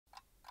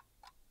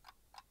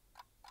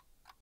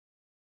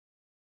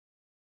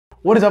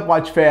What is up,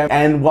 watch fam,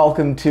 and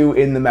welcome to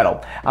In the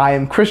Metal. I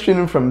am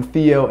Christian from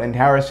Theo and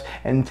Harris,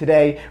 and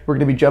today we're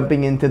going to be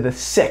jumping into the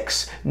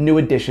 6 new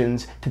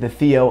additions to the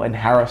Theo and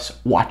Harris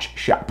watch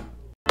shop.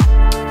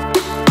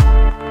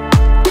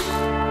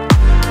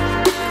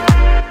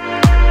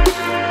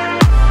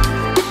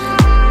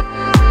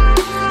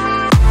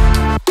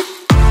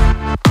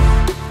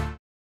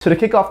 So to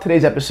kick off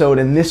today's episode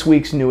and this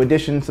week's new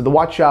additions to the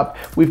watch shop,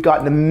 we've got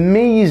an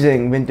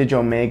amazing vintage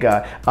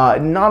Omega,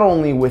 not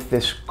only with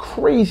this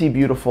crazy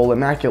beautiful,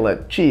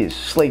 immaculate,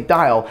 slate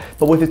dial,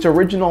 but with its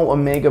original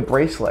Omega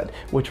bracelet,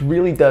 which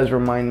really does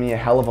remind me a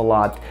hell of a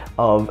lot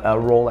of a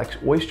Rolex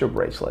Oyster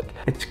bracelet.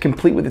 It's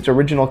complete with its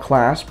original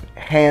clasp,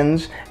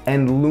 hands,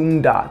 and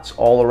lume dots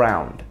all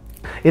around.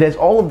 It has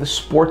all of the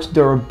sports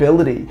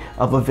durability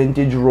of a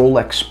vintage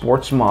Rolex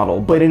sports model,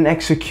 but in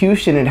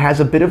execution it has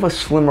a bit of a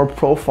slimmer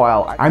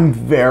profile. I'm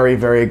very,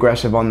 very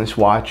aggressive on this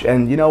watch,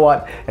 and you know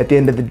what? At the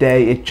end of the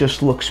day, it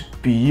just looks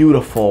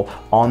beautiful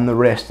on the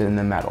wrist and in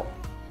the metal.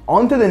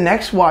 On to the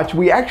next watch.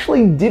 We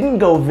actually didn't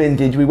go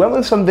vintage, we went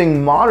with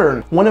something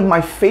modern. One of my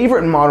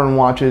favorite modern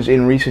watches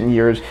in recent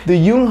years, the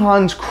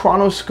Junghans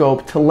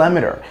Chronostop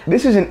telemeter.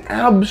 This is an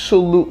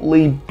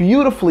absolutely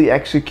beautifully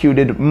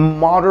executed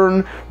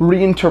modern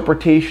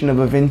reinterpretation of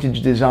a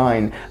vintage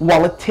design.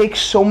 While it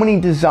takes so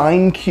many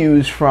design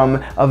cues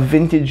from a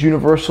vintage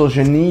Universal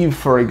Geneve,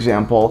 for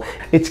example,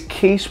 its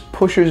case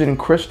pushers in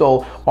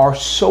crystal are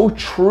so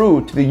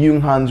true to the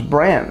Junghans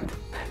brand.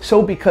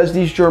 So because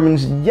these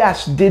Germans,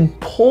 yes, did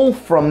pull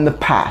from the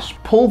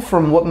past, pulled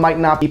from what might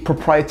not be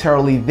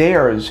proprietarily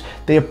theirs,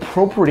 they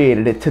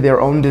appropriated it to their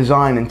own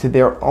design and to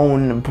their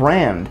own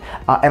brand.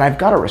 And I've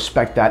got to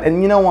respect that.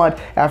 And you know what?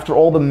 After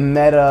all the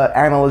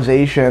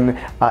meta-analyzation,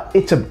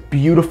 it's a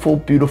beautiful,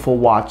 beautiful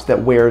watch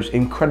that wears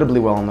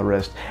incredibly well on the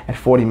wrist at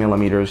 40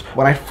 millimeters.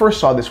 When I first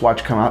saw this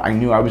watch come out, I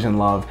knew I was in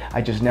love.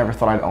 I just never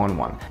thought I'd own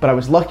one. But I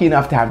was lucky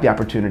enough to have the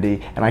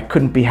opportunity, and I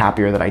couldn't be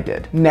happier that I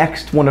did.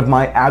 Next, one of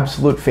my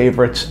absolute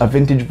favorites, a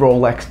vintage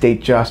Rolex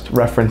Datejust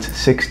reference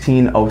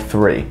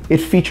 1603. It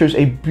features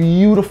a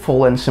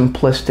beautiful and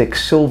simplistic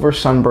silver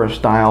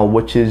sunburst dial,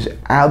 which is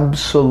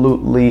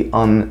absolutely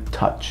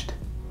untouched.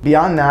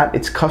 Beyond that,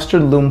 its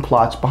custard lume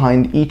plots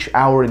behind each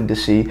hour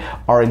indice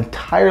are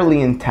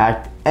entirely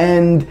intact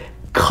and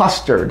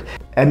custard.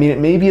 I mean, it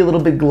may be a little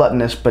bit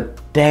gluttonous, but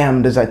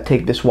damn does that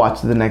take this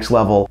watch to the next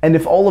level. And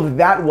if all of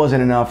that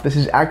wasn't enough, this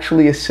is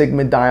actually a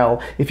Sigma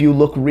dial. If you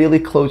look really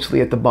closely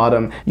at the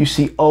bottom, you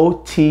see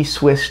OT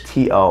Swiss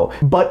TO,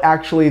 but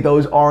actually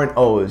those aren't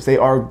O's, they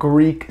are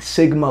Greek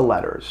Sigma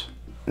letters.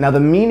 Now,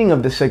 the meaning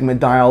of the Sigma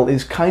dial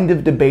is kind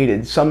of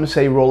debated. Some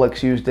say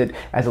Rolex used it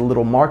as a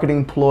little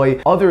marketing ploy.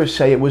 Others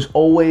say it was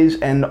always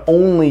and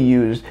only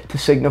used to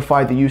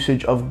signify the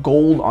usage of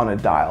gold on a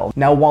dial.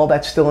 Now, while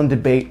that's still in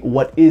debate,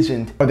 what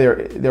isn't are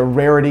their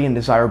rarity and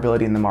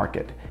desirability in the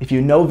market. If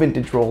you know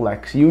vintage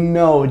Rolex, you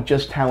know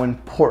just how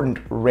important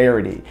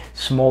rarity,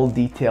 small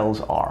details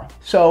are.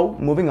 So,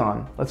 moving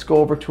on, let's go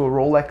over to a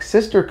Rolex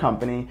sister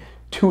company,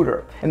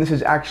 Tudor. And this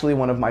is actually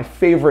one of my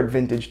favorite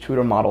vintage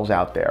Tudor models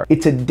out there.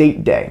 It's a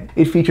Date-Day.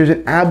 It features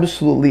an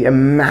absolutely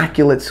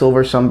immaculate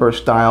silver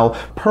sunburst dial,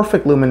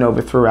 perfect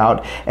luminova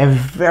throughout, a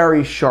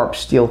very sharp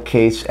steel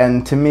case,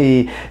 and to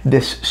me,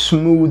 this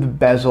smooth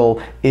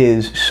bezel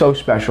is so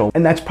special.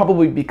 And that's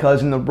probably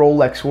because in the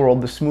Rolex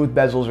world, the smooth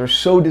bezels are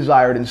so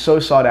desired and so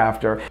sought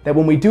after that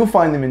when we do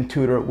find them in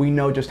Tudor, we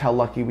know just how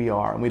lucky we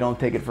are and we don't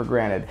take it for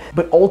granted.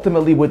 But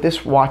ultimately, what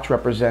this watch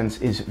represents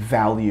is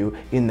value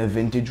in the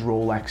vintage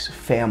Rolex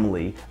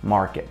family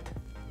market.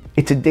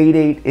 It's a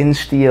Day-Date in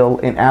steel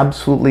in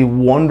absolutely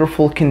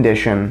wonderful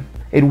condition.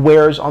 It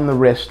wears on the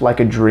wrist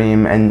like a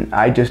dream, and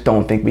I just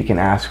don't think we can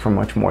ask for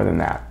much more than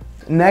that.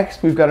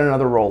 Next, we've got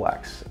another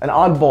Rolex, an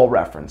oddball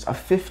reference, a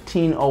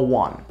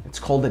 1501. It's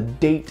called a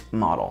Date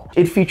model.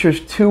 It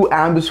features 2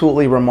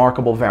 absolutely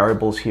remarkable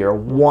variables here.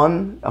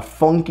 1, a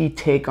funky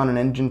take on an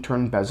engine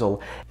turn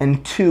bezel,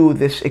 and 2,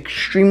 this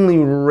extremely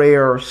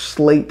rare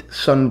slate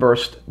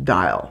sunburst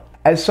dial.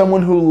 As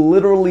someone who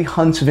literally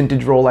hunts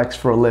vintage Rolex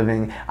for a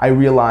living, I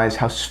realize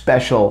how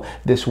special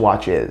this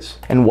watch is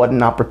and what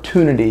an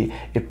opportunity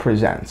it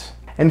presents.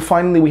 And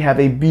finally, we have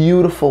a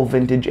beautiful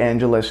vintage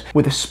Angelus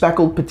with a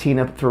speckled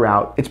patina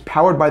throughout. It's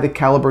powered by the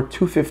caliber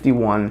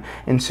 251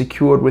 and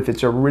secured with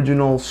its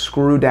original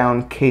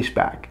screw-down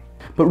caseback.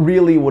 But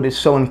really, what is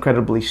so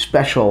incredibly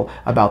special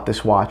about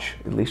this watch,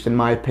 at least in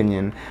my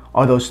opinion,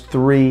 are those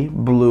 3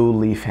 blue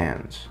leaf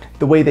hands.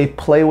 The way they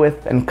play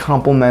with and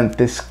complement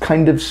this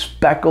kind of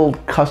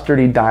speckled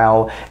custardy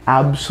dial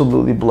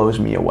absolutely blows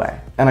me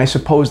away. And I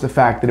suppose the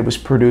fact that it was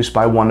produced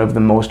by one of the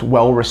most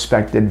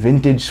well-respected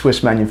vintage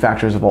Swiss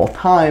manufacturers of all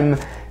time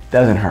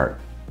doesn't hurt.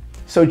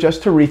 So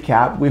just to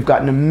recap, we've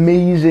got an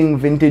amazing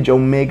vintage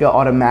Omega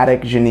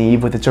Automatic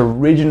Geneve with its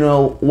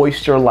original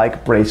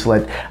oyster-like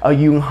bracelet, a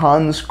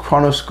Junghans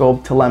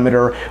Chronostop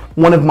telemeter,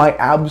 one of my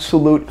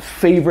absolute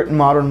favorite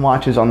modern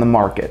watches on the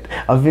market,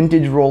 a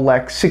vintage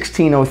Rolex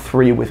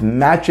 1603 with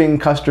matching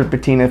custard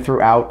patina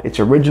throughout, its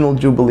original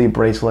Jubilee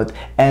bracelet,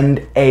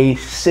 and a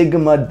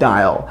Sigma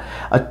dial,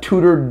 a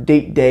Tudor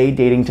Date-Day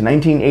dating to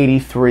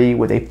 1983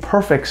 with a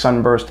perfect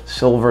sunburst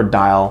silver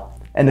dial,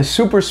 and a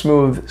super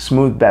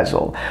smooth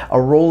bezel, a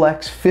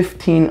Rolex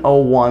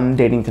 1501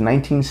 dating to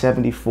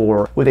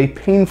 1974 with a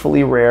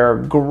painfully rare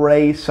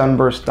gray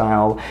sunburst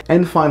dial,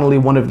 and finally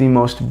one of the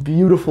most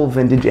beautiful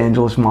vintage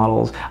Angelus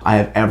models I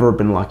have ever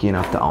been lucky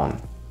enough to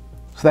own.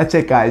 So that's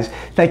it, guys.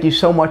 Thank you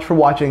so much for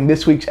watching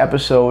this week's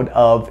episode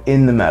of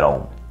In the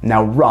Metal.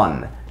 Now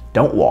run,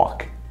 don't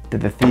walk, to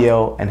the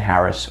Theo and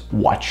Harris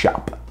Watch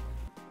Shop.